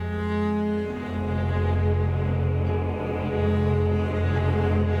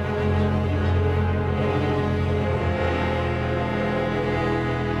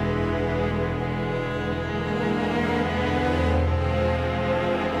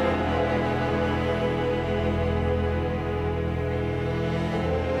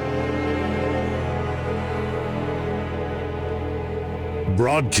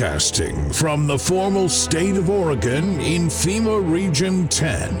Broadcasting from the formal state of Oregon in FEMA Region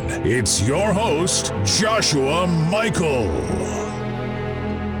 10, it's your host, Joshua Michael.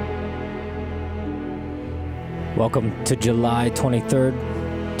 Welcome to July 23rd,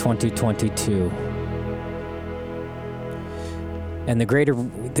 2022. And the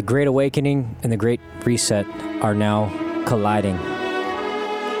Great Awakening and the Great Reset are now colliding.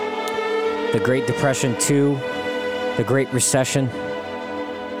 The Great Depression 2, the Great Recession,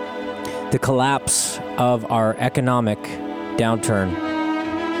 the collapse of our economic downturn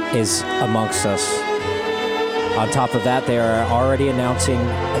is amongst us. On top of that, they are already announcing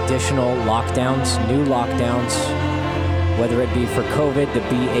additional lockdowns, new lockdowns, whether it be for COVID, the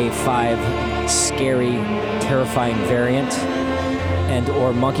BA.5 scary, terrifying variant, and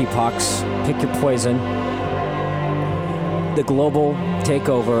or monkeypox, pick your poison. The global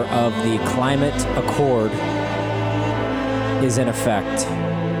takeover of the climate accord is in effect,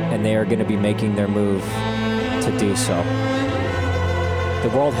 and they are going to be making their move to do so. The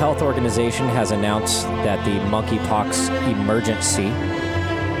World Health Organization has announced that the monkeypox emergency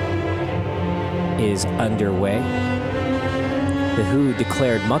is underway. The WHO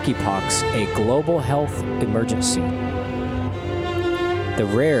declared monkeypox a global health emergency. The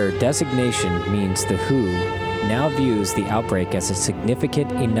rare designation means the WHO now views the outbreak as a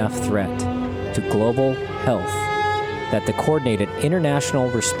significant enough threat to global health that the coordinated international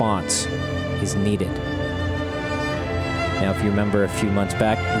response is needed. Now, if you remember a few months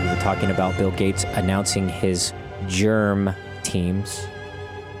back, we were talking about Bill Gates announcing his germ teams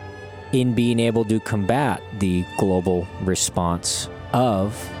in being able to combat the global response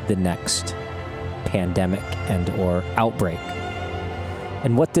of the next pandemic and or outbreak.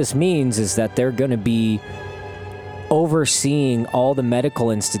 And what this means is that they're going to be overseeing all the medical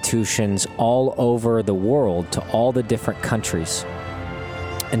institutions all over the world to all the different countries.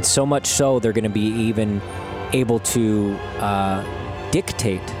 And so much so, they're going to be even able to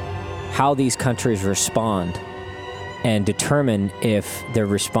dictate how these countries respond and determine if they're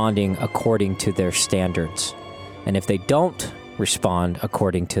responding according to their standards. And if they don't respond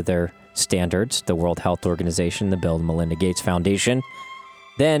according to their standards, the World Health Organization, the Bill and Melinda Gates Foundation,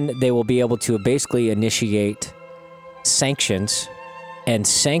 then they will be able to basically initiate sanctions and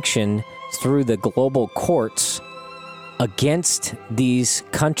sanction through the global courts against these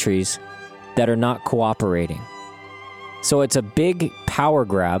countries that are not cooperating. So it's a big power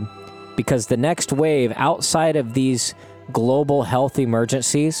grab because the next wave outside of these global health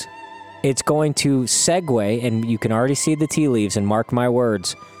emergencies, it's going to segue, and you can already see the tea leaves, and mark my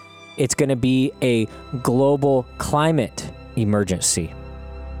words, it's going to be a global climate emergency.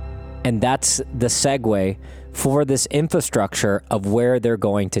 And that's the segue for this infrastructure of where they're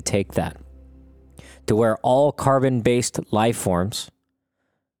going to take that, to where all carbon-based life forms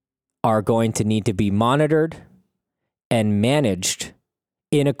are going to need to be monitored and managed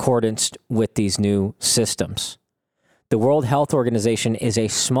in accordance with these new systems. The World Health Organization is a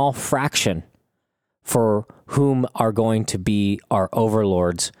small fraction for whom are going to be our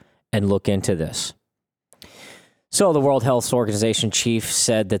overlords and look into this. So the World Health Organization chief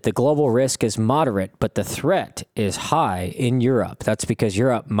said that the global risk is moderate, but the threat is high in Europe. That's because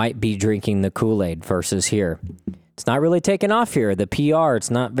Europe might be drinking the Kool-Aid versus here. It's not really taking off here. The PR,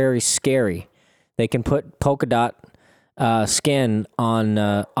 it's not very scary. They can put polka dot skin on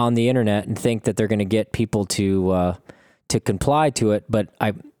the internet and think that they're going to get people to comply to it, but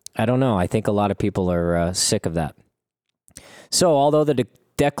I don't know. I think a lot of people are sick of that. So although the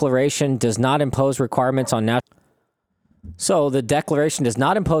declaration does not impose requirements on national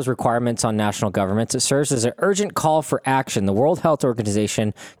governments. It serves as an urgent call for action. The World Health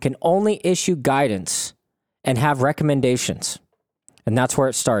Organization can only issue guidance and have recommendations. And that's where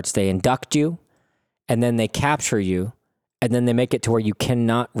it starts. They induct you, and then they capture you, and then they make it to where you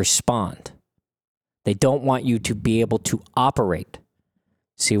cannot respond. They don't want you to be able to operate.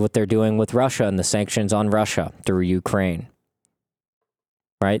 See what they're doing with Russia and the sanctions on Russia through Ukraine.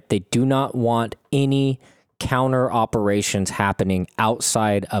 Right? They do not want any counter operations happening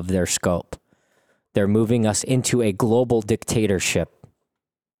outside of their scope. They're moving us into a global dictatorship.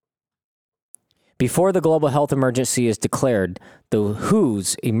 Before the global health emergency is declared, the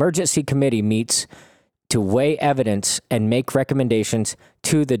WHO's emergency committee meets to weigh evidence and make recommendations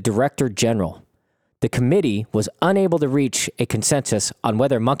to the Director General. The committee was unable to reach a consensus on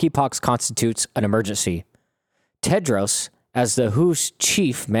whether monkeypox constitutes an emergency. Tedros, as the WHO's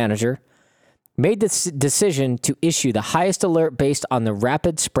chief manager, made the decision to issue the highest alert based on the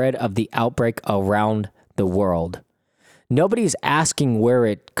rapid spread of the outbreak around the world. Nobody's asking where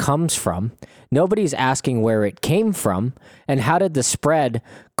it comes from. Nobody's asking where it came from and how did the spread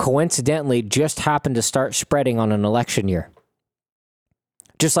coincidentally just happen to start spreading on an election year.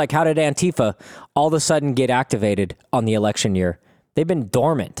 Just like how did Antifa all of a sudden get activated on the election year? They've been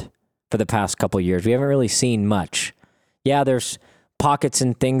dormant for the past couple of years. We haven't really seen much. Yeah, there's pockets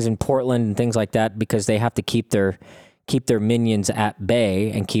and things in Portland and things like that because they have to keep their minions at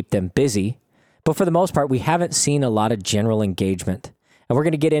bay and keep them busy. But for the most part, we haven't seen a lot of general engagement. And we're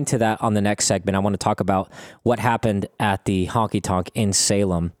going to get into that on the next segment. I want to talk about what happened at the Honky Tonk in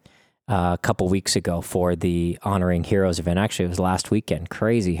Salem a couple weeks ago for the Honoring Heroes event. Actually, it was last weekend.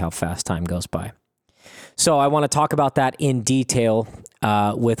 Crazy how fast time goes by. So I want to talk about that in detail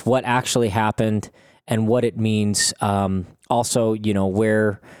with what actually happened and what it means. Also,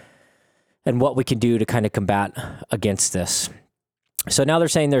 where and what we can do to kind of combat against this. So now they're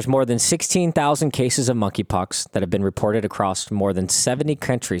saying there's more than 16,000 cases of monkeypox that have been reported across more than 70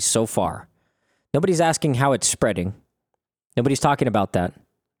 countries so far. Nobody's asking how it's spreading. Nobody's talking about that.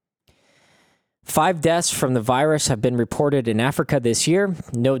 5 deaths from the virus have been reported in Africa this year.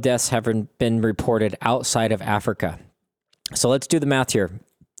 No deaths have been reported outside of Africa. So let's do the math here.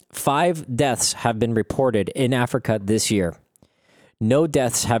 5 deaths have been reported in Africa this year. No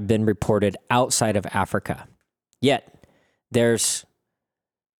deaths have been reported outside of Africa. Yet, there's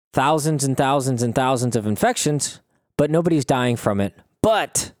thousands and thousands and thousands of infections, but nobody's dying from it.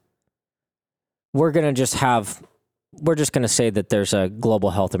 But we're going to say that there's a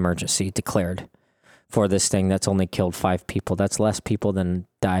global health emergency declared for this thing that's only killed 5 people. That's less people than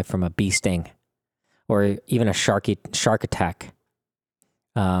die from a bee sting or even a shark attack.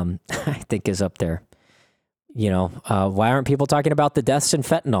 I think is up there. Why aren't people talking about the deaths in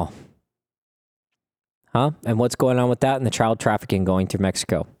fentanyl? Huh? And what's going on with that and the child trafficking going through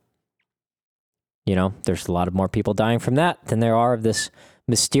Mexico? There's a lot of more people dying from that than there are of this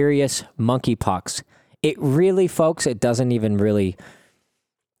mysterious monkeypox. It really, folks, it doesn't even really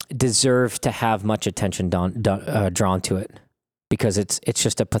deserve to have much attention drawn to it because it's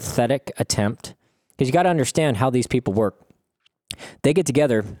just a pathetic attempt. Because you got to understand how these people work. They get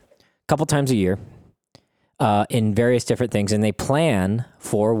together a couple times a year in various different things, and they plan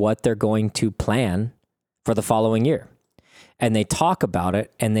for what they're going to plan for the following year. And they talk about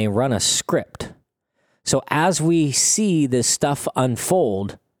it, and they run a script. So as we see this stuff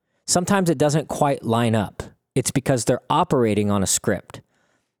unfold, sometimes it doesn't quite line up. It's because they're operating on a script.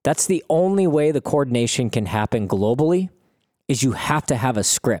 That's the only way the coordination can happen globally is you have to have a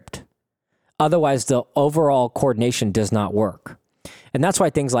script. Otherwise, the overall coordination does not work. And that's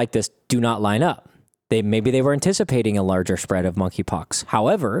why things like this do not line up. Maybe they were anticipating a larger spread of monkeypox.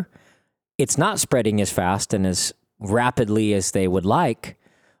 However, it's not spreading as fast and as rapidly as they would like,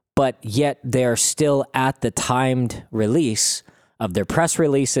 but yet they're still at the timed release of their press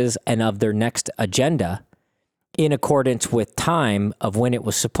releases and of their next agenda in accordance with time of when it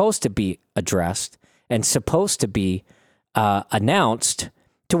was supposed to be addressed and supposed to be announced,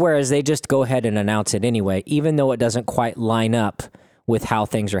 to whereas they just go ahead and announce it anyway, even though it doesn't quite line up with how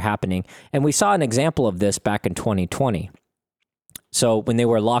things are happening. And we saw an example of this back in 2020. So when they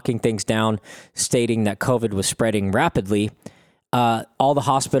were locking things down, stating that COVID was spreading rapidly, all the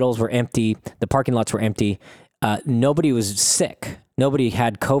hospitals were empty, the parking lots were empty, nobody was sick. Nobody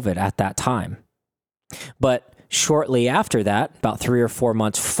had COVID at that time. But shortly after that, about 3 or 4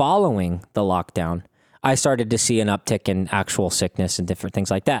 months following the lockdown, I started to see an uptick in actual sickness and different things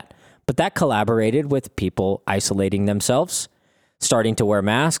like that. But that collaborated with people isolating themselves, starting to wear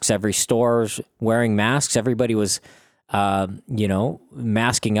masks. Every store's wearing masks. Everybody was,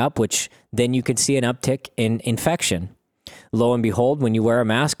 masking up, which then you could see an uptick in infection. Lo and behold, when you wear a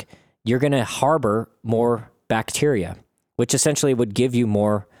mask, you're going to harbor more bacteria, which essentially would give you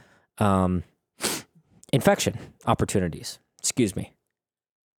more infection opportunities. Excuse me.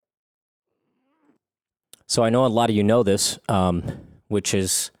 So I know a lot of you know this, which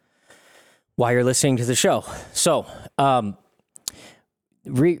is why you're listening to the show. So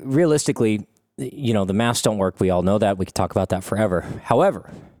realistically, the masks don't work. We all know that. We could talk about that forever.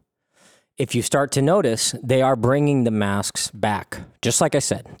 However, if you start to notice, they are bringing the masks back. Just like I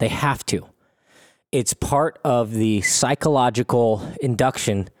said, they have to. It's part of the psychological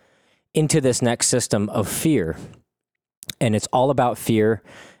induction into this next system of fear. And it's all about fear,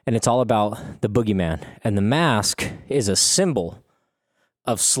 and it's all about the boogeyman. And the mask is a symbol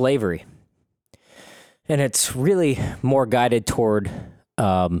of slavery. And it's really more guided toward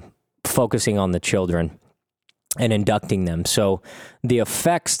focusing on the children and inducting them. So the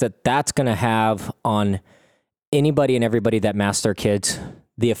effects that that's going to have on anybody and everybody that masks their kids,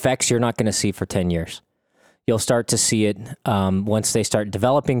 the effects you're not going to see for 10 years. You'll start to see it once they start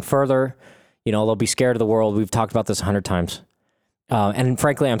developing further. They'll be scared of the world. We've talked about this 100 times. And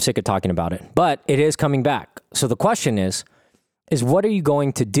frankly, I'm sick of talking about it. But it is coming back. So the question is what are you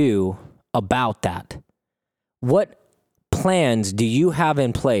going to do about that? What plans do you have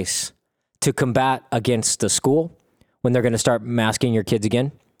in place to combat against the school when they're going to start masking your kids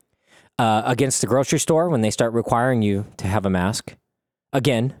again? Against the grocery store when they start requiring you to have a mask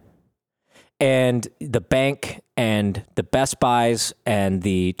again? And the bank and the Best Buys and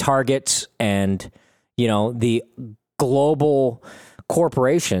the Targets and, the global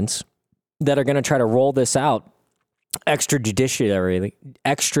corporations that are going to try to roll this out extrajudicially,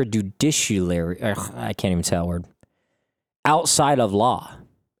 I can't even say that word, outside of law.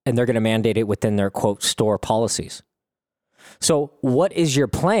 And they're going to mandate it within their, quote, store policies. So what is your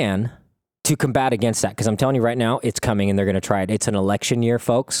plan to combat against that? Because I'm telling you right now, it's coming and they're going to try it. It's an election year,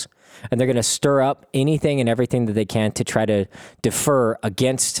 folks. And they're going to stir up anything and everything that they can to try to defer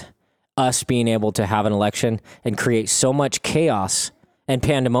against us being able to have an election and create so much chaos and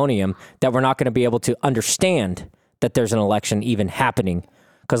pandemonium that we're not going to be able to understand that there's an election even happening.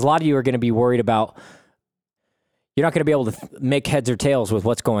 Because a lot of you are going to be worried about, you're not going to be able to make heads or tails with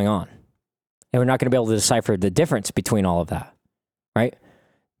what's going on. And we're not going to be able to decipher the difference between all of that, right?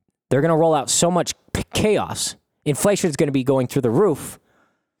 They're going to roll out so much chaos. Inflation is going to be going through the roof.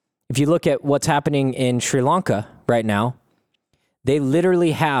 If you look at what's happening in Sri Lanka right now, they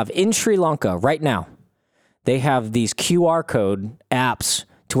literally have, in Sri Lanka right now, they have these QR code apps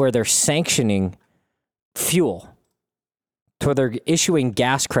to where they're sanctioning fuel, to where they're issuing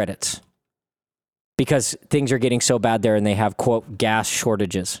gas credits because things are getting so bad there and they have, quote, gas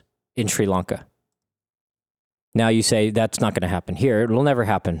shortages in Sri Lanka. Now you say that's not going to happen here. It'll never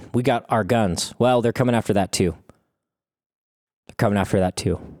happen. We got our guns. Well, they're coming after that too.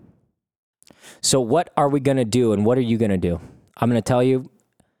 So what are we going to do and what are you going to do? I'm going to tell you,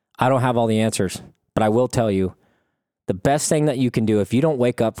 I don't have all the answers, but I will tell you the best thing that you can do if you don't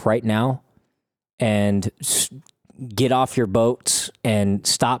wake up right now and get off your boats and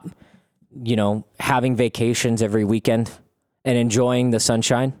stop, having vacations every weekend and enjoying the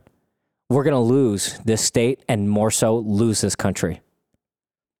sunshine, we're going to lose this state and more so lose this country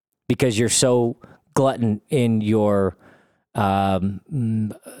because you're so glutton in your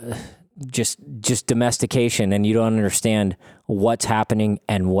just domestication and you don't understand what's happening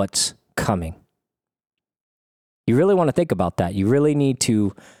and what's coming. You really want to think about that. You really need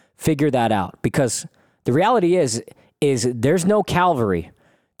to figure that out because the reality is there's no cavalry.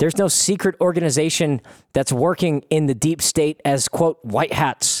 There's no secret organization that's working in the deep state as, quote, white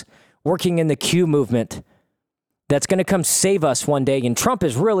hats, working in the Q movement that's going to come save us one day. And Trump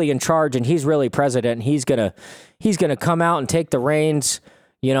is really in charge and he's really president. And he's going to come out and take the reins.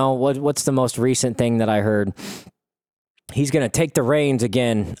 What's the most recent thing that I heard? He's going to take the reins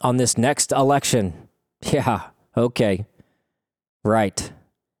again on this next election. Yeah. Okay. Right.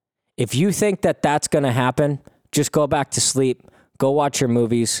 If you think that that's going to happen, just go back to sleep. Go watch your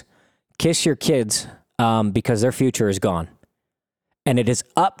movies. Kiss your kids because their future is gone. And it is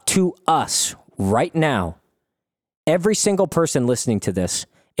up to us right now, every single person listening to this,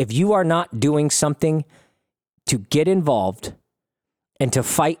 if you are not doing something to get involved and to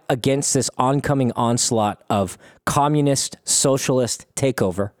fight against this oncoming onslaught of communist, socialist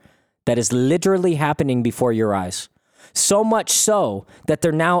takeover that is literally happening before your eyes. So much so that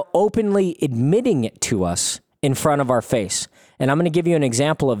they're now openly admitting it to us in front of our face. And I'm going to give you an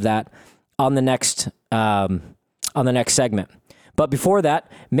example of that on the next segment. But before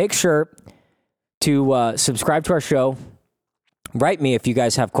that, make sure to subscribe to our show. Write me if you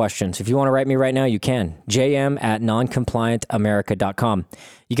guys have questions. If you want to write me right now, you can. jm@noncompliantamerica.com.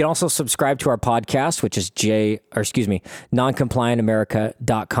 You can also subscribe to our podcast, which is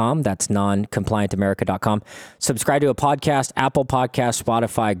noncompliantamerica.com. That's noncompliantamerica.com. Subscribe to a podcast, Apple Podcast,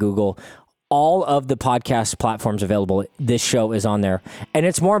 Spotify, Google, all of the podcast platforms available. This show is on there. And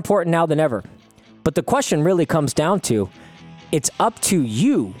it's more important now than ever. But the question really comes down to, it's up to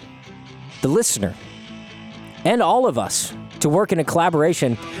you, the listener, and all of us to work in a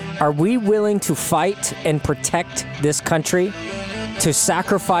collaboration. Are we willing to fight and protect this country, to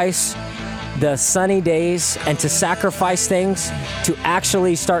sacrifice the sunny days and to sacrifice things to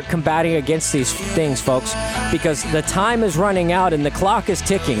actually start combating against these things, folks? Because the time is running out and the clock is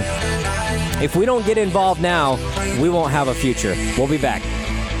ticking. If we don't get involved now, we won't have a future. We'll be back.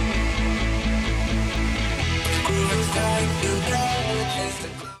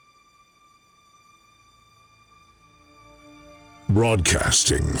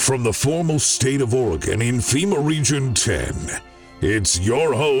 Broadcasting from the foremost state of Oregon in FEMA Region 10, it's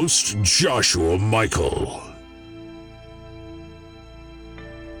your host, Joshua Michael.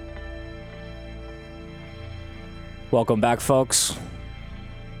 Welcome back, folks.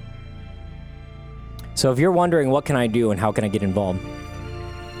 So if you're wondering what can I do and how can I get involved,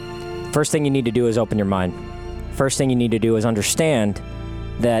 first thing you need to do is open your mind. First thing you need to do is understand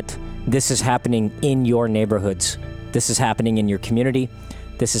that this is happening in your neighborhoods. This is happening in your community.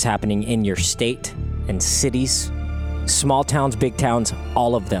 This is happening in your state and cities, small towns, big towns,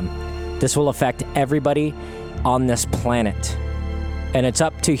 all of them. This will affect everybody on this planet. And it's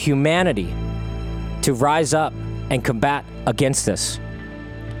up to humanity to rise up and combat against this.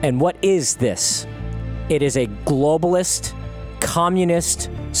 And what is this? It is a globalist, communist,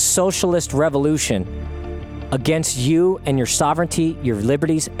 socialist revolution against you and your sovereignty, your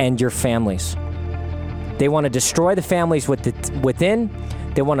liberties, and your families. They want to destroy the families within.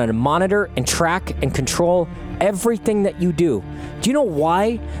 They want to monitor and track and control everything that you do. Do you know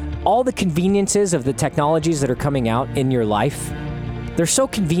why? All the conveniences of the technologies that are coming out in your life, they're so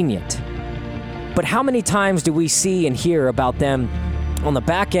convenient. But how many times do we see and hear about them on the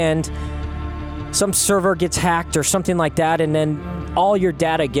back end? Some server gets hacked or something like that, and then all your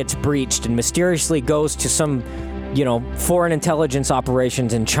data gets breached and mysteriously goes to some, foreign intelligence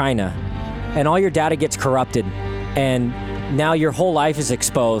operations in China, and all your data gets corrupted, and now your whole life is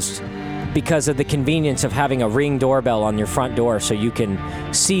exposed because of the convenience of having a Ring doorbell on your front door so you can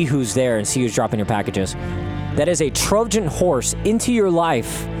see who's there and see who's dropping your packages. That is a Trojan horse into your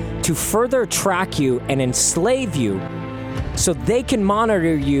life to further track you and enslave you so they can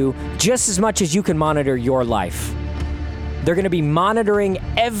monitor you just as much as you can monitor your life. They're going to be monitoring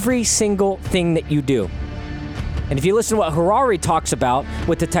every single thing that you do. And if you listen to what Harari talks about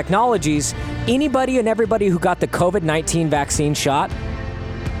with the technologies, anybody and everybody who got the COVID-19 vaccine shot,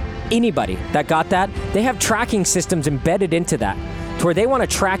 anybody that got that, they have tracking systems embedded into that to where they want to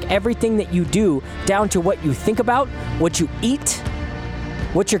track everything that you do down to what you think about, what you eat,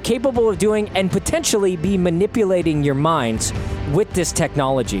 what you're capable of doing, and potentially be manipulating your minds with this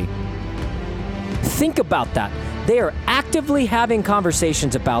technology. Think about that. They are actively having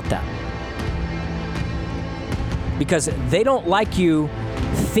conversations about that because they don't like you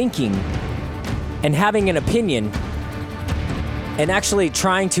thinking and having an opinion and actually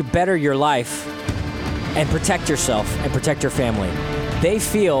trying to better your life and protect yourself and protect your family. They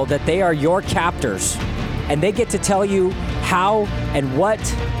feel that they are your captors and they get to tell you how and what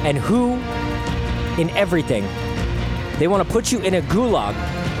and who in everything. They want to put you in a gulag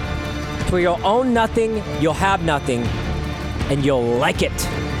to where you'll own nothing, you'll have nothing, and you'll like it.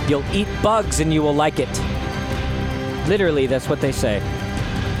 You'll eat bugs and you will like it. Literally, that's what they say.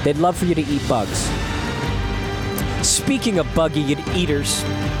 They'd love for you to eat bugs. Speaking of buggy eaters,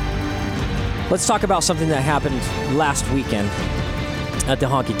 let's talk about something that happened last weekend at the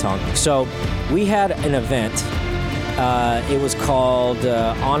Honky Tonk. So we had an event. It was called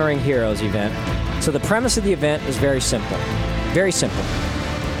Honoring Heroes event. So the premise of the event is very simple. Very simple.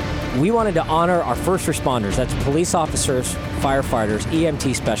 We wanted to honor our first responders. That's police officers, firefighters,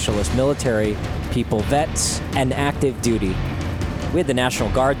 EMT specialists, military people, vets, and active duty. We had the National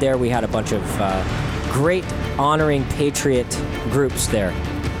Guard there. We had a bunch of great honoring patriot groups there.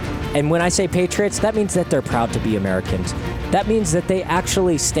 And when I say patriots, that means that they're proud to be Americans. That means that they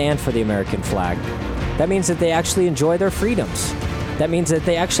actually stand for the American flag. That means that they actually enjoy their freedoms. That means that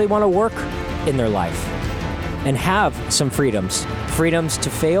they actually want to work in their life and have some freedoms. Freedoms to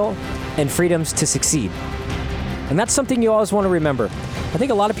fail and freedoms to succeed. And that's something you always want to remember. I think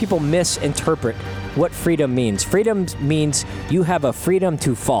a lot of people misinterpret what freedom means. Freedom means you have a freedom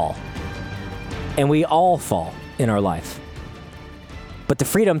to fall. And we all fall in our life. But the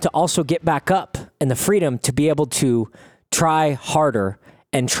freedom to also get back up and the freedom to be able to try harder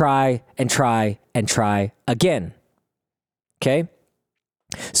and try and try and try again. Okay?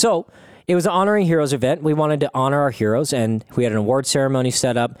 So it was an Honoring Heroes event. We wanted to honor our heroes, and we had an award ceremony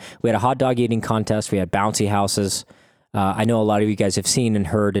set up. We had a hot dog eating contest. We had bouncy houses. I know a lot of you guys have seen and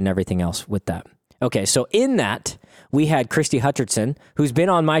heard and everything else with that. Okay, so in that, we had Christy Hutcherson, who's been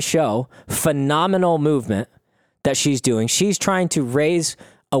on my show. Phenomenal movement that she's doing. She's trying to raise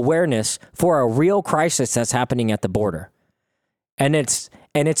awareness for a real crisis that's happening at the border. And it's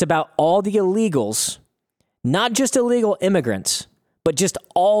about all the illegals, not just illegal immigrants, but just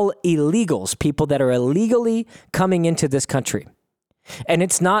all illegals, people that are illegally coming into this country. And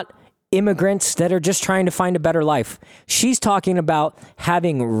it's not immigrants that are just trying to find a better life. She's talking about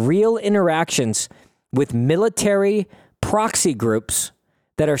having real interactions with military proxy groups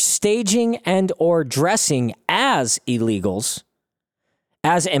that are staging and or dressing as illegals,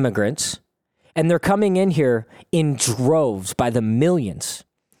 as immigrants, and they're coming in here in droves by the millions.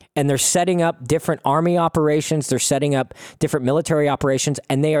 and they're setting up different army operations. They're setting up different military operations,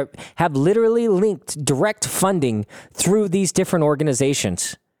 and they have literally linked direct funding through these different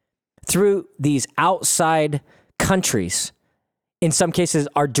organizations, through these outside countries. In some cases,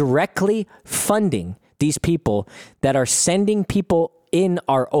 are directly funding these people that are sending people in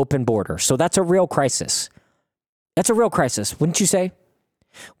our open border. So that's a real crisis. That's a real crisis, wouldn't you say?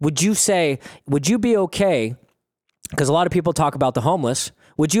 Would you be okay? Because a lot of people talk about the homeless.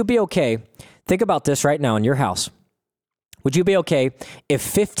 Would you be okay? Think about this right now in your house. Would you be okay if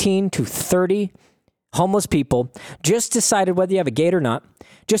 15 to 30 homeless people just decided, whether you have a gate or not,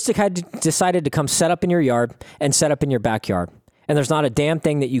 just decided to come set up in your yard and set up in your backyard, and there's not a damn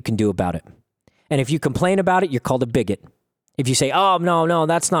thing that you can do about it? And if you complain about it, you're called a bigot. If you say, "Oh, no,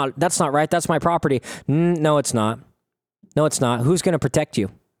 that's not right. That's my property." No, it's not. No, it's not. Who's going to protect you?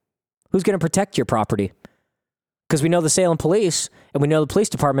 Who's going to protect your property? Because we know the Salem Police and we know the police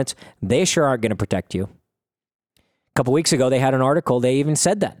departments, they sure aren't going to protect you. A couple weeks ago, they had an article. They even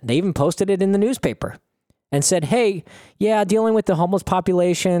said that. They even posted it in the newspaper and said, "Hey, yeah, dealing with the homeless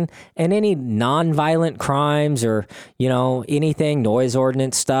population and any non-violent crimes or, anything, noise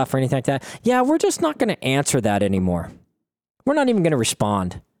ordinance stuff or anything like that. Yeah, we're just not going to answer that anymore. We're not even going to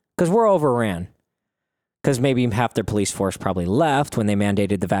respond because we're overran." Because maybe half their police force probably left when they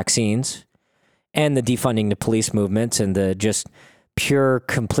mandated the vaccines and the defunding the police movements and the just pure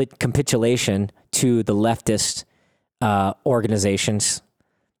complete capitulation to the leftist organizations.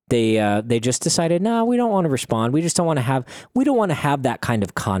 They just decided, no, we don't want to respond. We don't want to have that kind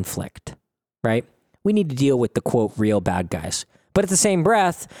of conflict, right? We need to deal with the quote real bad guys. But at the same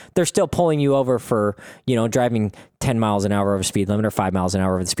breath, they're still pulling you over for, driving 10 miles an hour over the speed limit or 5 miles an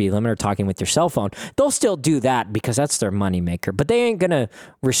hour over the speed limit or talking with your cell phone. They'll still do that because that's their moneymaker. But they ain't going to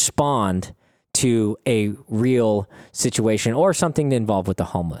respond to a real situation or something involved with the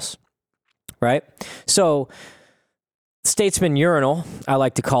homeless, right? So Statesman Urinal, I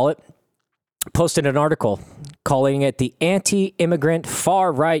like to call it, posted an article calling it the anti-immigrant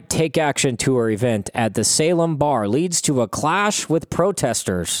far-right take action tour event at the Salem bar leads to a clash with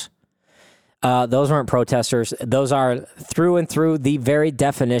protesters. Those weren't protesters. Those are through and through the very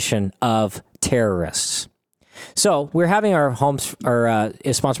definition of terrorists. So we're having our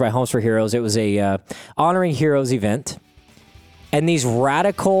is sponsored by Homes for Heroes. It was a honoring heroes event. And these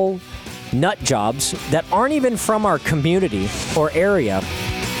radical nut jobs that aren't even from our community or area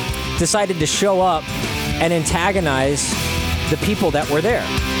decided to show up and antagonize the people that were there.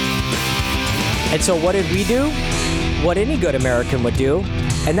 And so what did we do? What any good American would do,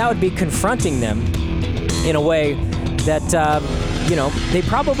 and that would be confronting them in a way that, they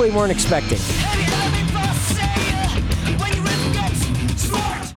probably weren't expecting.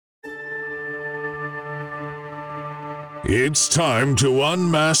 It's time to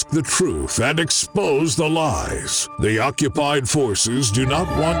unmask the truth and expose the lies. The occupied forces do not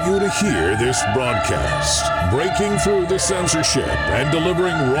want you to hear this broadcast. Breaking through the censorship and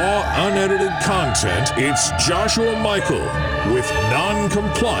delivering raw, unedited content, it's Joshua Michael with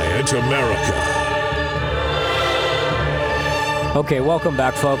Noncompiant America. Okay, welcome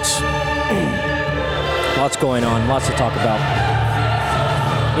back, folks. Lots going on, lots to talk about.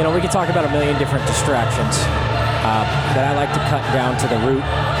 We could talk about a million different distractions. But I like to cut down to the root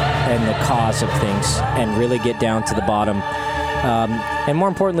and the cause of things and really get down to the bottom. And more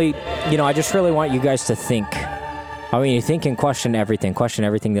importantly, I just really want you guys to think. You think and question everything. Question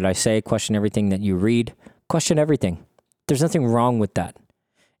everything that I say. Question everything that you read. Question everything. There's nothing wrong with that.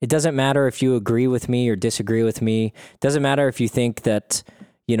 It doesn't matter if you agree with me or disagree with me. It doesn't matter if you think that,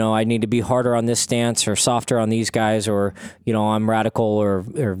 I need to be harder on this stance or softer on these guys or, I'm radical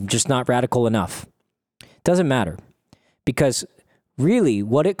or just not radical enough. Doesn't matter, because really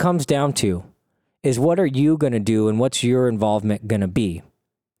what it comes down to is what are you going to do and what's your involvement going to be?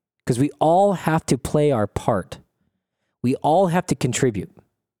 Because we all have to play our part. We all have to contribute.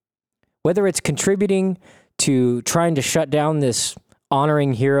 Whether it's contributing to trying to shut down this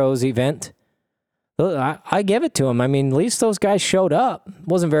honoring heroes event, I give it to them. At least those guys showed up.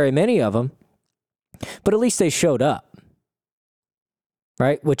 Wasn't very many of them, but at least they showed up.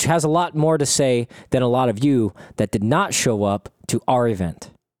 Right? Which has a lot more to say than a lot of you that did not show up to our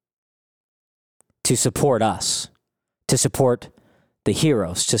event to support us, to support the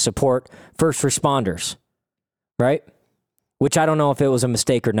heroes, to support first responders, right? Which I don't know if it was a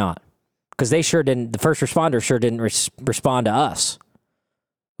mistake or not, because the first responders sure didn't respond to us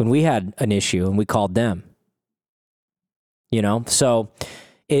when we had an issue and we called them, So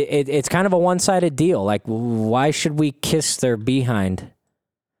it's kind of a one-sided deal. Like, why should we kiss their behind?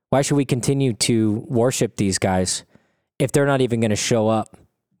 Why should we continue to worship these guys if they're not even going to show up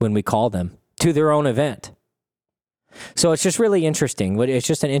when we call them to their own event. So it's just really interesting. It's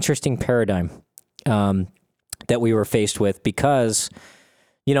just an interesting paradigm that we were faced with because,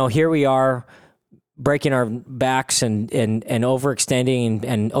 here we are breaking our backs and overextending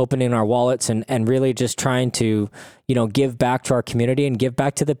and opening our wallets and really just trying to, give back to our community and give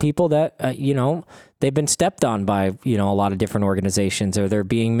back to the people that, they've been stepped on by, a lot of different organizations or they're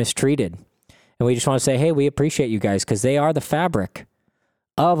being mistreated. And we just want to say, hey, we appreciate you guys because they are the fabric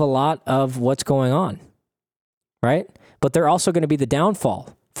of a lot of what's going on, right? But they're also going to be the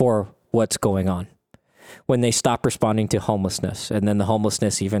downfall for what's going on when they stop responding to homelessness. And then the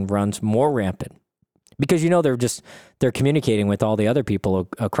homelessness even runs more rampant because, they're communicating with all the other people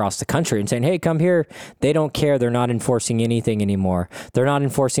across the country and saying, hey, come here. They don't care. They're not enforcing anything anymore. They're not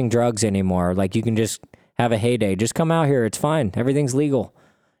enforcing drugs anymore. Like you can just have a heyday. Just come out here. It's fine. Everything's legal.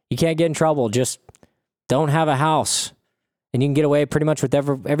 You can't get in trouble. Just don't have a house. And you can get away pretty much with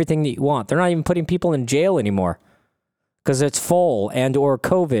everything that you want. They're not even putting people in jail anymore because it's full and or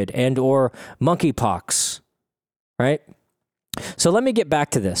COVID and or monkeypox, right? So let me get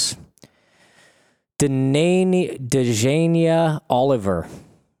back to this. Dejania Oliver,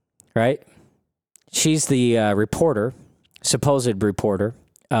 right? She's the supposed reporter,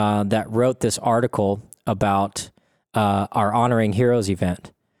 that wrote this article about our Honoring Heroes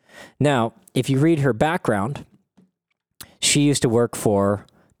event. Now, if you read her background, she used to work for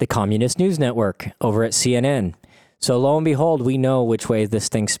the Communist News Network over at CNN. So lo and behold, we know which way this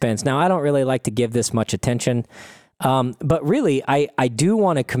thing spins. Now, I don't really like to give this much attention, but really, I do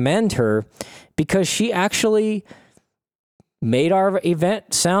want to commend her because she actually made our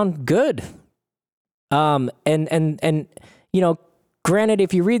event sound good. And granted,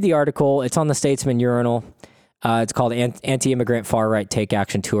 if you read the article, it's on the Statesman Urinal. It's called Anti-Immigrant Far-Right Take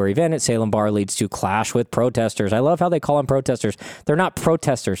Action Tour Event at Salem Bar leads to clash with protesters. I love how they call them protesters. They're not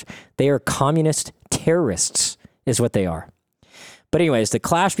protesters. They are communist terrorists is what they are. But anyways, the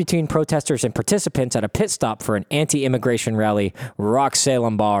clash between protesters and participants at a pit stop for an anti-immigration rally rocked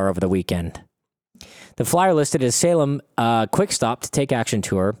Salem Bar over the weekend. The flyer listed as Salem Quick Stop to Take Action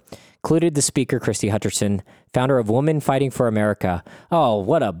Tour included the speaker, Christy Hutcherson, founder of Women Fighting for America. Oh,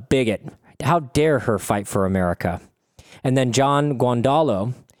 what a bigot. How dare her fight for America? And then John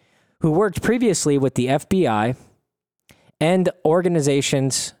Guandolo, who worked previously with the FBI and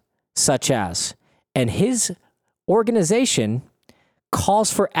organizations such as, and his organization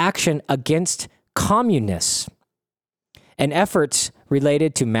calls for action against communists and efforts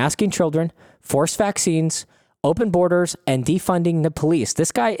related to masking children, forced vaccines, open borders, and defunding the police.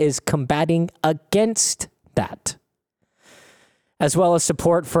 This guy is combating against that, as well as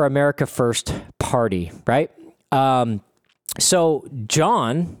support for America First Party, right? So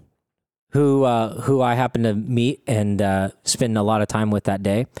John, who I happened to meet and spend a lot of time with that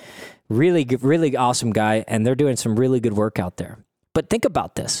day, really awesome guy, and they're doing some really good work out there. But think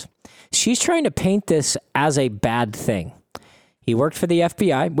about this. She's trying to paint this as a bad thing. He worked for the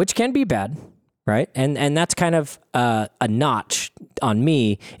FBI, which can be bad, right? And that's kind of a notch on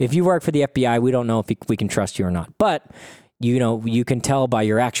me. If you work for the FBI, we don't know if we can trust you or not. But you can tell by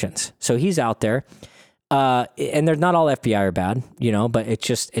your actions. So he's out there, and they're not all FBI are bad, but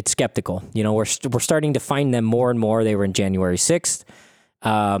it's skeptical. We're starting to find them more and more. They were in January 6th,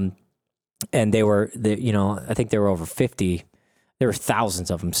 and I think there were over 50. There were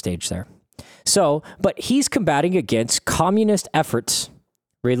thousands of them staged there. So, but he's combating against communist efforts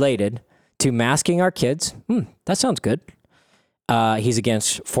related to masking our kids. That sounds good. He's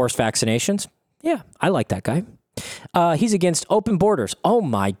against forced vaccinations. Yeah, I like that guy. He's against open borders. Oh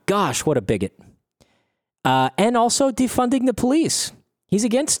my gosh, what a bigot. And also defunding the police. He's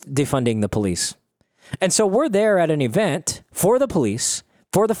against defunding the police. And so we're there at an event for the police,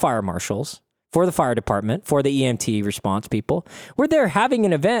 for the fire marshals, for the fire department, for the EMT response people. We're there having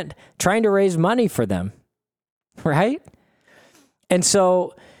an event, trying to raise money for them, right? And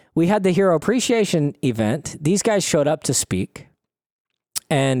so we had the Hero Appreciation event. These guys showed up to speak,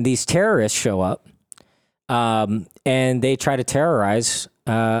 and these terrorists show up, and they try to terrorize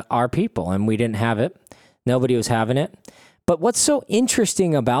our people, and we didn't have it. Nobody was having it. But what's so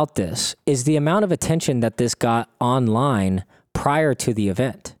interesting about this is the amount of attention that this got online prior to the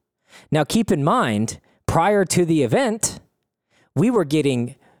event. Now, keep in mind, prior to the event, we were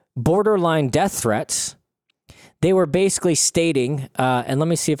getting borderline death threats. They were basically stating, and let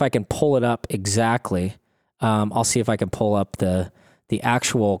me see if I can pull it up exactly. I'll see if I can pull up the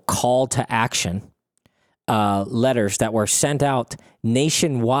actual call to action letters that were sent out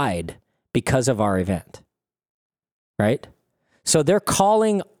nationwide because of our event, right? So they're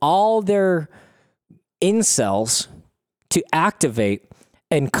calling all their incels to activate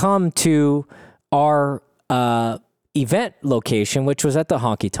and come to our event location, which was at the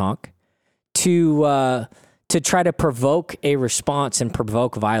Honky Tonk, to try to provoke a response and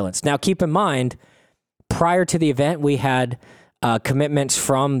provoke violence. Now, keep in mind, prior to the event, we had commitments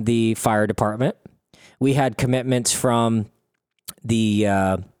from the fire department. We had commitments from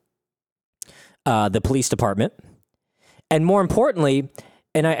the police department, and more importantly,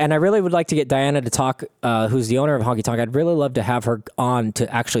 and I really would like to get Diana to talk, who's the owner of Honky Tonk. I'd really love to have her on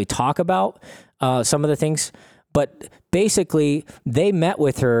to actually talk about some of the things. But basically, they met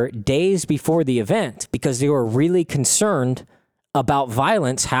with her days before the event because they were really concerned about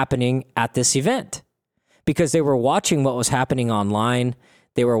violence happening at this event, because they were watching what was happening online.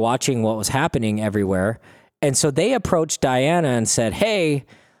 They were watching what was happening everywhere. And so they approached Diana and said, hey,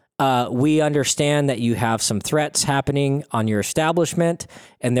 we understand that you have some threats happening on your establishment,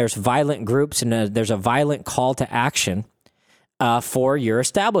 and there's violent groups, and there's a violent call to action for your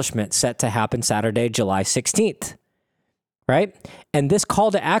establishment set to happen Saturday, July 16th, right? And this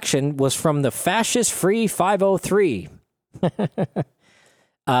call to action was from the Fascist Free 503.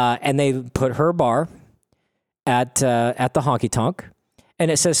 And they put her bar at the Honky Tonk, and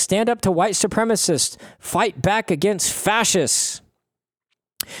it says, stand up to white supremacists, fight back against fascists.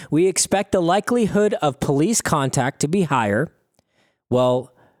 We expect the likelihood of police contact to be higher.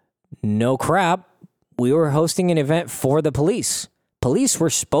 Well, no crap. We were hosting an event for the police. Police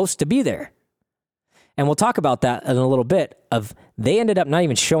were supposed to be there. And we'll talk about that in a little bit. They ended up not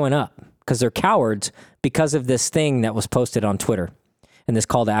even showing up because they're cowards because of this thing that was posted on Twitter and this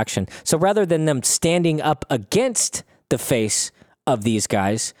call to action. So rather than them standing up against the face of these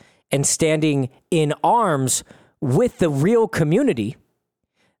guys and standing in arms with the real community,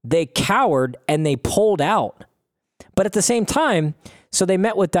 they cowered and they pulled out. But at the same time, so they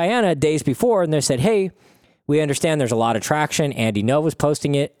met with Diana days before and they said, hey, we understand there's a lot of traction. Andy Ngo was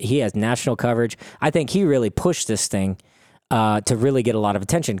posting it. He has national coverage. I think he really pushed this thing to really get a lot of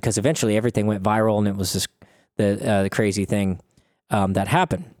attention because eventually everything went viral and it was this, the crazy thing that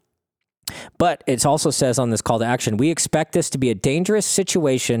happened. But it also says on this call to action, we expect this to be a dangerous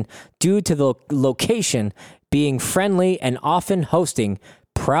situation due to the location being friendly and often hosting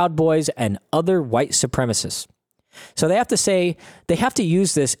Proud Boys and other white supremacists. So they have to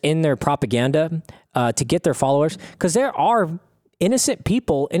use this in their propaganda to get their followers, because there are innocent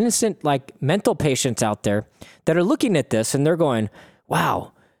people, like mental patients out there that are looking at this and they're going,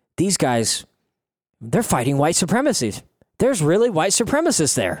 wow, these guys, they're fighting white supremacy. There's really white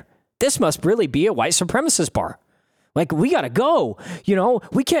supremacists there. This must really be a white supremacist bar. Like, we got to go.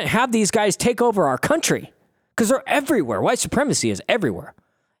 We can't have these guys take over our country because they're everywhere. White supremacy is everywhere.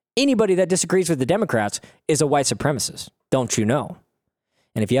 Anybody that disagrees with the Democrats is a white supremacist. Don't you know?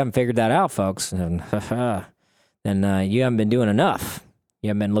 And if you haven't figured that out, folks, then you haven't been doing enough. You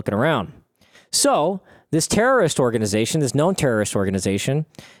haven't been looking around. So this terrorist organization, this known terrorist organization,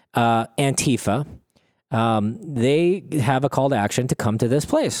 Antifa, they have a call to action to come to this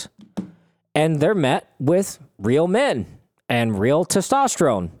place. And they're met with real men and real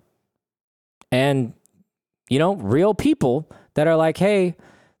testosterone and, real people that are like, hey,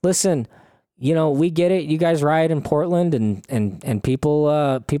 listen, we get it. You guys riot in Portland and people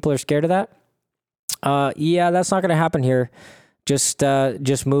are scared of that. Yeah, that's not going to happen here. Just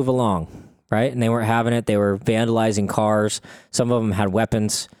move along. Right. And they weren't having it. They were vandalizing cars. Some of them had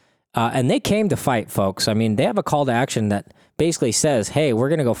weapons. And they came to fight, folks. I mean, they have a call to action that basically says, hey, we're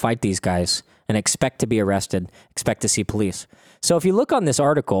going to go fight these guys and expect to be arrested, expect to see police. So if you look on this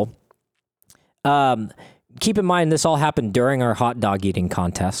article, keep in mind this all happened during our hot dog eating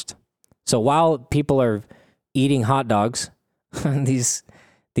contest. So while people are eating hot dogs, these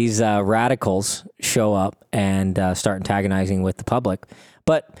radicals show up and start antagonizing with the public.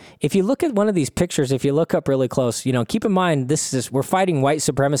 But if you look at one of these pictures, if you look up really close, keep in mind we're fighting white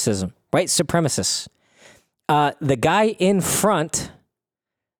supremacists. The guy in front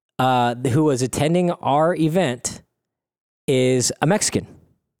who was attending our event is a Mexican.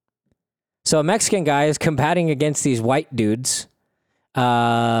 So a Mexican guy is combating against these white dudes.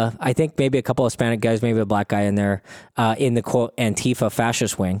 I think maybe a couple of Hispanic guys, maybe a black guy in there, in the quote Antifa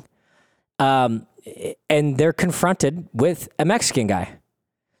fascist wing. And they're confronted with a Mexican guy.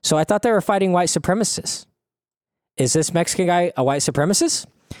 So I thought they were fighting white supremacists. Is this Mexican guy a white supremacist?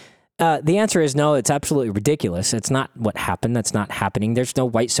 The answer is no, it's absolutely ridiculous. It's not what happened. That's not happening. There's no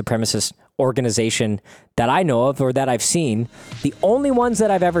white supremacist organization that I know of or that I've seen. The only ones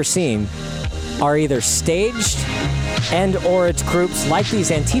that I've ever seen are either staged and or it's groups like these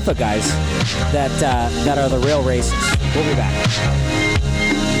Antifa guys that are the real racists. We'll be back.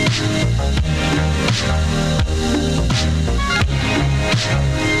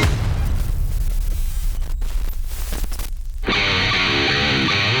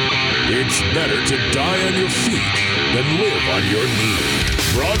 better to die on your feet than live on your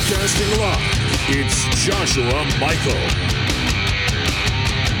knees. Broadcasting live, it's Joshua Michael.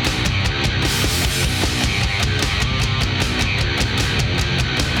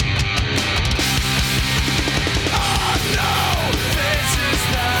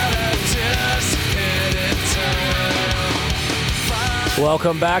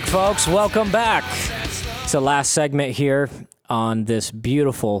 Welcome back, folks. Welcome back. It's the last segment here on this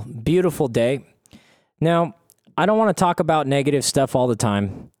beautiful, beautiful day. Now, I don't want to talk about negative stuff all the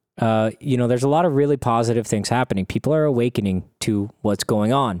time. There's a lot of really positive things happening. People are awakening to what's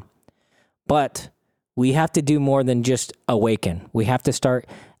going on. But we have to do more than just awaken. We have to start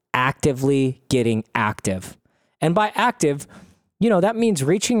actively getting active. And by active, that means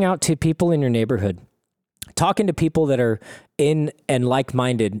reaching out to people in your neighborhood. Talking to people that are in and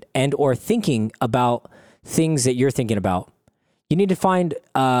like-minded and or thinking about things that you're thinking about. You need to find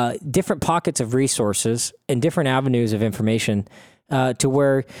different pockets of resources and different avenues of information to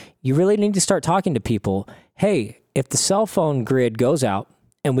where you really need to start talking to people. Hey, if the cell phone grid goes out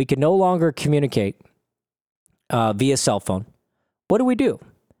and we can no longer communicate via cell phone, what do we do?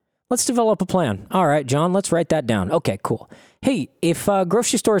 Let's develop a plan. All right, John, let's write that down. Okay, cool. Hey, if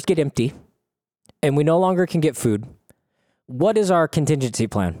grocery stores get empty, and we no longer can get food, what is our contingency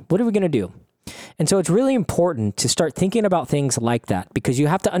plan? What are we going to do? And so it's really important to start thinking about things like that because you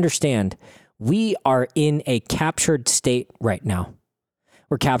have to understand we are in a captured state right now.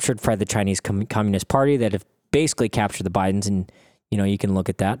 We're captured by the Chinese Communist Party that have basically captured the Bidens, and you can look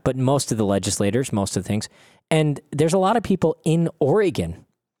at that, but most of the legislators, most of the things. And there's a lot of people in Oregon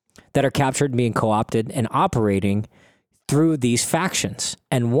that are captured, being co-opted and operating through these factions.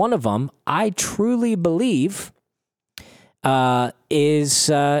 And one of them, I truly believe, is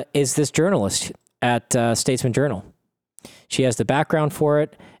this journalist at Statesman Journal. She has the background for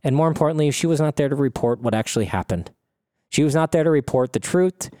it. And more importantly, she was not there to report what actually happened. She was not there to report the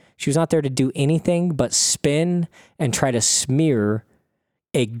truth. She was not there to do anything but spin and try to smear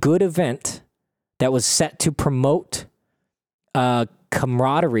a good event that was set to promote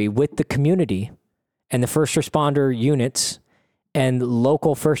camaraderie with the community and the first responder units and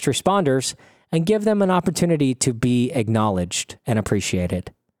local first responders and give them an opportunity to be acknowledged and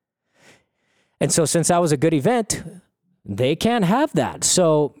appreciated. And so since that was a good event, they can't have that.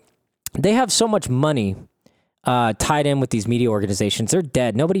 So they have so much money tied in with these media organizations. They're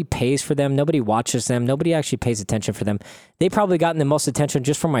dead. Nobody pays for them. Nobody watches them. Nobody actually pays attention for them. They've probably gotten the most attention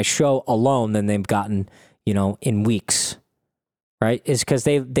just from my show alone than they've gotten, in weeks. Right? Is because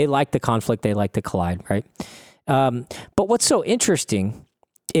they like the conflict, they like to collide, right? But what's so interesting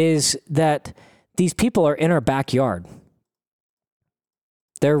is that these people are in our backyard.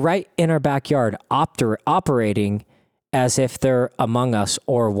 They're right in our backyard, operating as if they're among us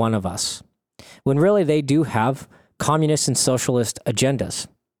or one of us, when really they do have communist and socialist agendas,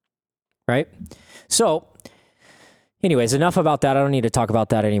 right? So, anyways, enough about that. I don't need to talk about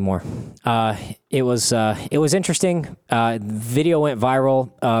that anymore. It was interesting. Video went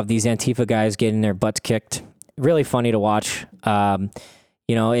viral of these Antifa guys getting their butts kicked. Really funny to watch.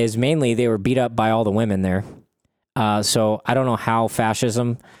 Is mainly they were beat up by all the women there. So I don't know how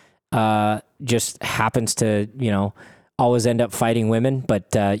fascism just happens to always end up fighting women,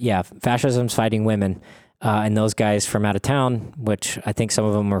 but fascism's fighting women, and those guys from out of town, which I think some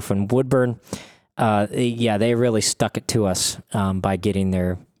of them are from Woodburn. They really stuck it to us by getting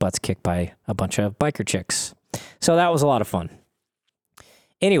their butts kicked by a bunch of biker chicks. So that was a lot of fun.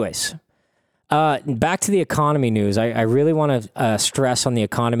 Anyways, back to the economy news. I really want to stress on the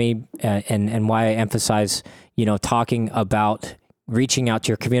economy and why I emphasize, talking about reaching out to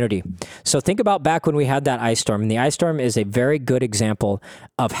your community. So think about back when we had that ice storm. And the ice storm is a very good example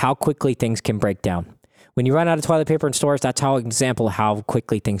of how quickly things can break down. When you run out of toilet paper in stores, that's an example of how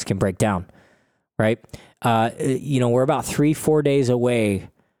quickly things can break down. Right? We're about 3-4 days away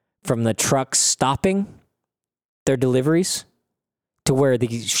from the trucks stopping their deliveries to where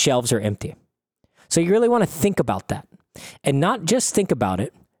the shelves are empty. So you really want to think about that and not just think about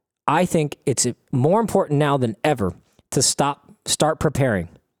it. I think it's more important now than ever to start preparing.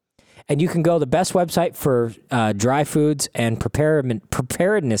 And you can go, the best website for dry foods and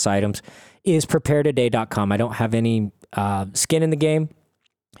preparedness items is preparetoday.com. I don't have any skin in the game,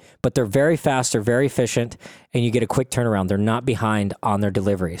 but they're very fast, they're very efficient, and you get a quick turnaround. They're not behind on their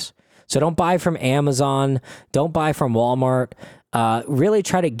deliveries. So don't buy from Amazon, don't buy from Walmart. Really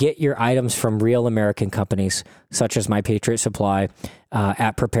try to get your items from real American companies, such as My Patriot Supply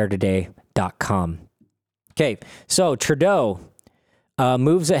at preparetoday.com. Okay, so Trudeau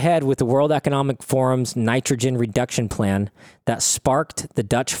moves ahead with the World Economic Forum's nitrogen reduction plan that sparked the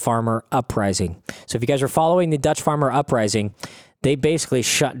Dutch farmer uprising. So if you guys are following the Dutch farmer uprising, they basically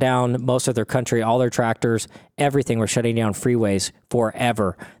shut down most of their country, all their tractors, everything were shutting down freeways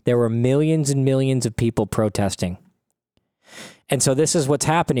forever. There were millions and millions of people protesting. And so this is what's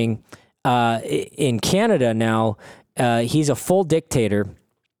happening in Canada now. He's a full dictator.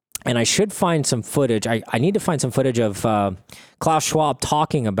 And I should find some footage. I need to find some footage of Klaus Schwab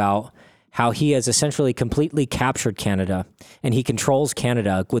talking about how he has essentially completely captured Canada and he controls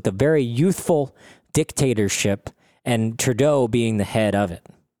Canada with a very youthful dictatorship and Trudeau being the head of it.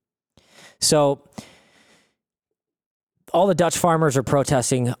 So all the Dutch farmers are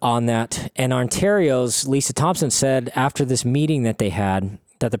protesting on that. And Ontario's Lisa Thompson said after this meeting that they had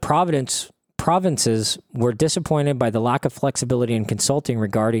that the provinces were disappointed by the lack of flexibility in consulting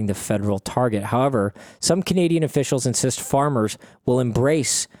regarding the federal target. However, some Canadian officials insist farmers will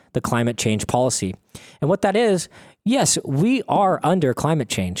embrace the climate change policy. And what that is, yes, we are under climate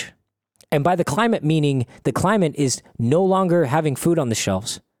change. And by the climate, meaning the climate is no longer having food on the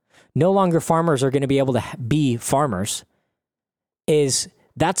shelves. No longer farmers are going to be able to be farmers.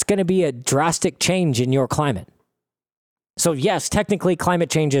 That's going to be a drastic change in your climate. So yes, technically climate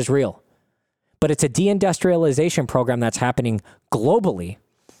change is real. But it's a deindustrialization program that's happening globally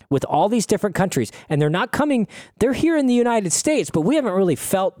with all these different countries. And they're here in the United States, but we haven't really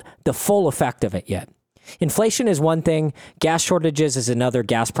felt the full effect of it yet. Inflation is one thing, gas shortages is another,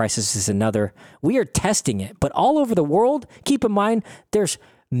 gas prices is another. We are testing it, but all over the world, keep in mind, there's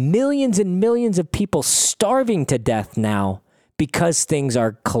millions and millions of people starving to death now because things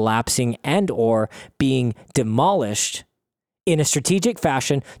are collapsing and or being demolished in a strategic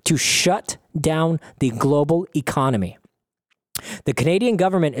fashion to shut down the global economy. The Canadian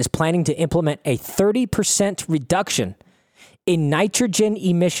government is planning to implement a 30% reduction in nitrogen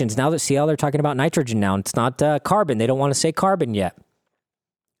emissions. Now that they're talking about nitrogen now. It's not carbon. They don't want to say carbon yet,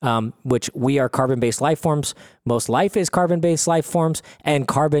 which we are carbon-based life forms. Most life is carbon-based life forms, and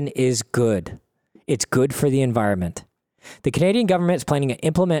carbon is good. It's good for the environment. The Canadian government is planning to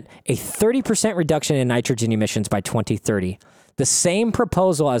implement a 30% reduction in nitrogen emissions by 2030. The same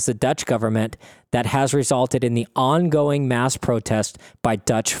proposal as the Dutch government that has resulted in the ongoing mass protest by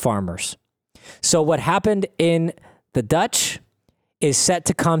Dutch farmers. So what happened in the Dutch is set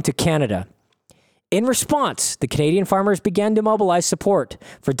to come to Canada. In response, the Canadian farmers began to mobilize support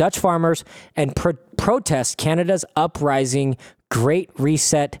for Dutch farmers and protest Canada's uprising Great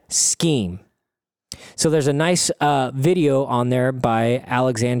Reset scheme. So there's a nice video on there by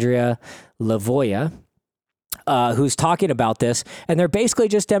Alexandria Lavoya, who's talking about this, and they're basically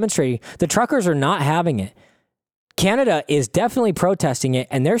just demonstrating the truckers are not having it. Canada is definitely protesting it,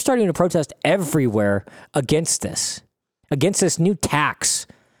 and they're starting to protest everywhere against this new tax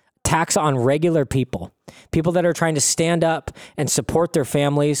on regular people that are trying to stand up and support their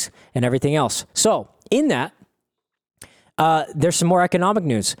families and everything else. So in that, there's some more economic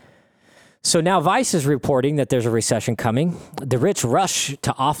news. So now Vice is reporting that there's a recession coming. The rich rush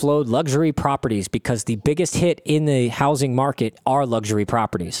to offload luxury properties because the biggest hit in the housing market are luxury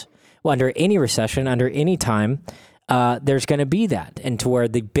properties. Well, under any recession, under any time, there's going to be that, and to where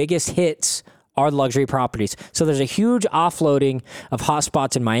the biggest hits are luxury properties. So there's a huge offloading of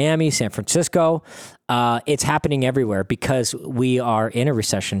hotspots in Miami, San Francisco. It's happening everywhere because we are in a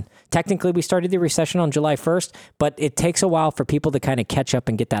recession. Technically, we started the recession on July 1st, but it takes a while for people to kind of catch up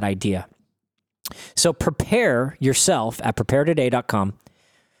and get that idea. So prepare yourself at preparetoday.com.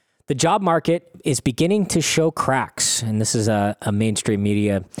 The job market is beginning to show cracks. And this is a mainstream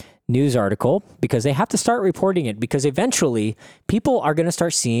media news article because they have to start reporting it because eventually people are going to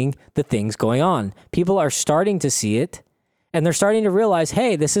start seeing the things going on. People are starting to see it and they're starting to realize,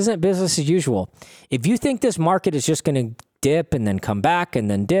 hey, this isn't business as usual. If you think this market is just going to dip and then come back and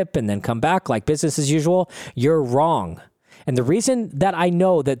then dip and then come back like business as usual, you're wrong. And the reason that I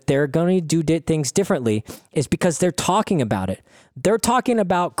know that they're going to do things differently is because they're talking about it. They're talking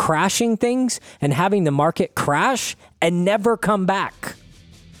about crashing things and having the market crash and never come back.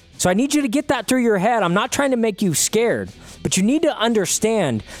 So I need you to get that through your head. I'm not trying to make you scared, but you need to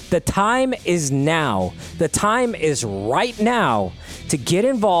understand the time is now. The time is right now to get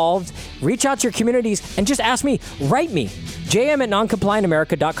involved, reach out to your communities, and just ask me, write me,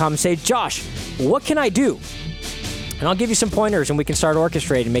 jm@noncompliantamerica.com, and say, Josh, what can I do? And I'll give you some pointers and we can start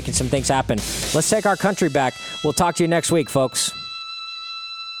orchestrating, making some things happen. Let's take our country back. We'll talk to you next week, folks.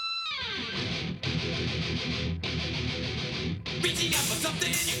 Reaching out for something you